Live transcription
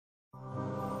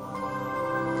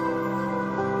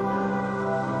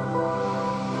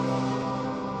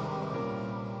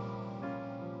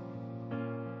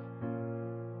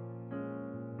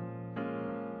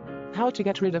How to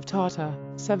get rid of tartar,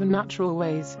 7 natural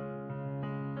ways.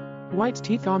 White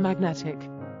teeth are magnetic,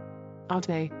 aren't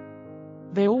they?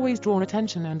 They always draw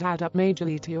attention and add up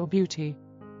majorly to your beauty.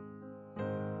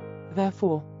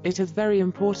 Therefore, it is very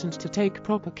important to take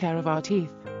proper care of our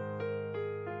teeth.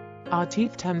 Our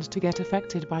teeth tend to get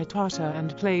affected by tartar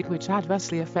and plaque, which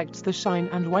adversely affects the shine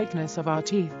and whiteness of our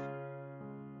teeth.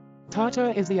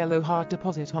 Tartar is a yellow hard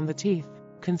deposit on the teeth,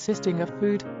 consisting of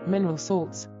food, mineral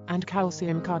salts, and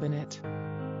calcium carbonate.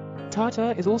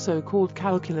 Tartar is also called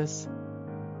calculus.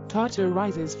 Tartar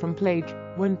arises from plaque.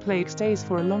 When plaque stays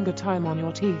for a longer time on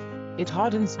your teeth, it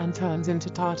hardens and turns into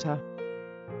tartar.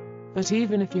 But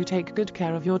even if you take good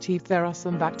care of your teeth, there are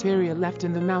some bacteria left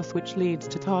in the mouth which leads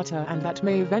to tartar, and that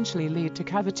may eventually lead to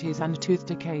cavities and tooth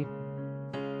decay.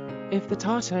 If the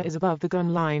tartar is above the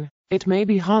gum line, it may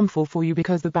be harmful for you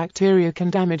because the bacteria can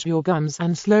damage your gums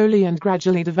and slowly and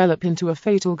gradually develop into a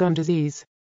fatal gum disease.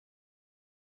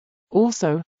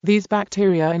 Also, these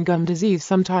bacteria in gum disease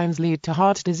sometimes lead to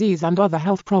heart disease and other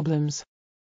health problems.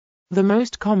 The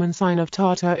most common sign of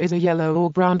tartar is a yellow or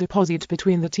brown deposit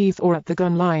between the teeth or at the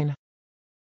gum line.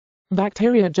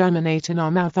 Bacteria germinate in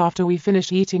our mouth after we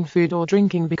finish eating food or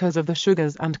drinking because of the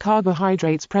sugars and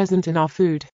carbohydrates present in our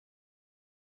food.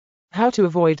 How to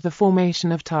avoid the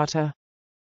formation of tartar.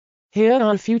 Here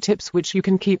are a few tips which you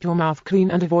can keep your mouth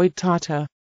clean and avoid tartar.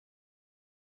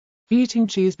 Eating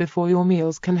cheese before your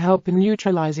meals can help in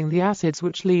neutralizing the acids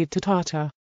which lead to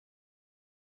tartar.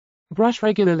 Brush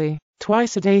regularly,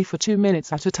 twice a day for 2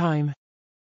 minutes at a time.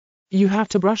 You have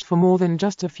to brush for more than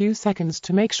just a few seconds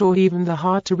to make sure even the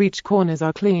hard-to-reach corners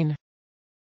are clean.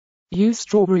 Use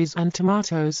strawberries and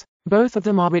tomatoes, both of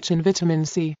them are rich in vitamin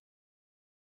C.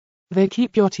 They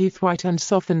keep your teeth white and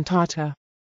soften tartar.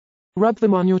 Rub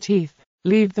them on your teeth,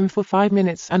 leave them for 5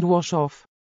 minutes and wash off.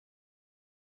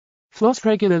 Floss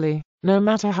regularly, no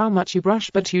matter how much you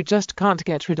brush, but you just can't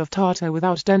get rid of tartar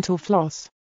without dental floss.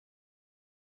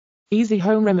 Easy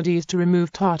home remedies to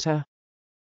remove tartar.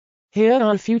 Here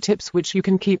are a few tips which you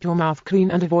can keep your mouth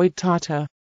clean and avoid tartar.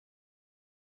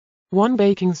 1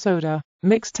 baking soda.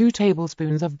 Mix 2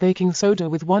 tablespoons of baking soda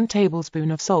with 1 tablespoon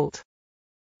of salt.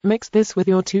 Mix this with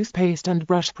your toothpaste and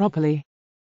brush properly.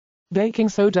 Baking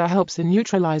soda helps in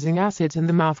neutralizing acids in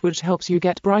the mouth, which helps you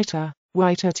get brighter,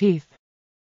 whiter teeth.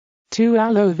 2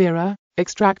 aloe vera.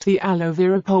 Extract the aloe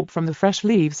vera pulp from the fresh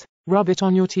leaves, rub it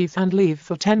on your teeth and leave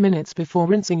for 10 minutes before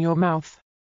rinsing your mouth.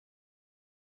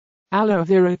 Aloe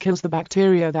vera kills the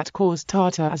bacteria that cause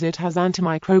tartar as it has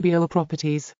antimicrobial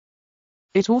properties.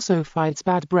 It also fights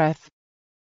bad breath.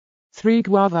 3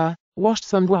 guava. Wash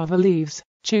some guava leaves,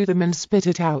 chew them and spit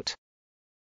it out.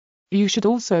 You should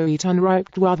also eat unripe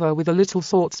guava with a little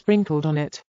salt sprinkled on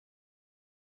it.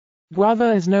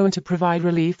 Guava is known to provide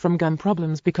relief from gum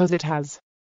problems because it has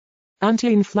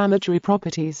anti-inflammatory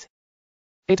properties.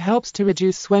 It helps to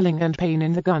reduce swelling and pain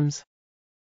in the gums.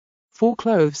 4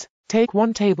 cloves. Take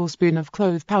 1 tablespoon of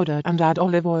clove powder and add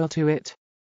olive oil to it.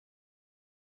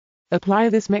 Apply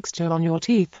this mixture on your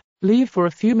teeth, leave for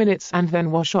a few minutes and then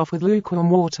wash off with lukewarm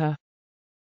water.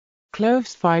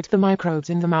 Cloves fight the microbes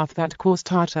in the mouth that cause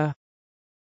tartar.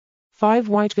 5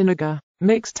 white vinegar.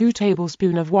 Mix 2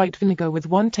 tablespoons of white vinegar with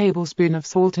 1 tablespoon of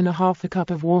salt in a half a cup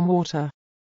of warm water.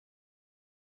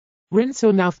 Rinse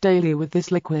your mouth daily with this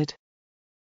liquid.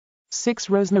 6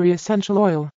 rosemary essential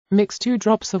oil. Mix 2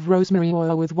 drops of rosemary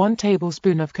oil with 1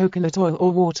 tablespoon of coconut oil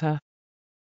or water.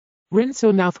 Rinse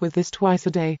your mouth with this twice a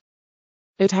day.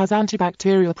 It has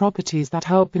antibacterial properties that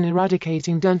help in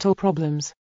eradicating dental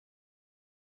problems.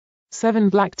 7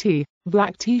 black tea.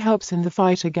 Black tea helps in the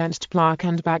fight against plaque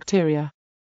and bacteria.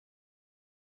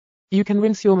 You can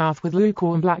rinse your mouth with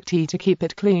lukewarm black tea to keep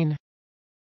it clean.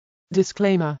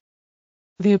 Disclaimer.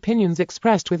 The opinions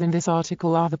expressed within this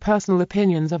article are the personal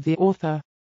opinions of the author.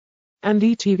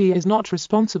 NDTV is not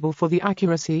responsible for the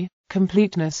accuracy,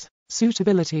 completeness,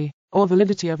 suitability, or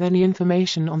validity of any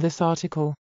information on this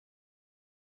article.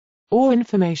 All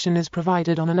information is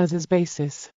provided on an as-is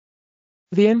basis.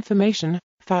 The information,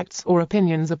 facts or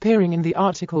opinions appearing in the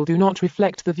article do not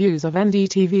reflect the views of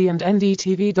NDTV, and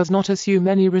NDTV does not assume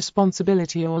any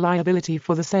responsibility or liability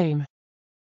for the same.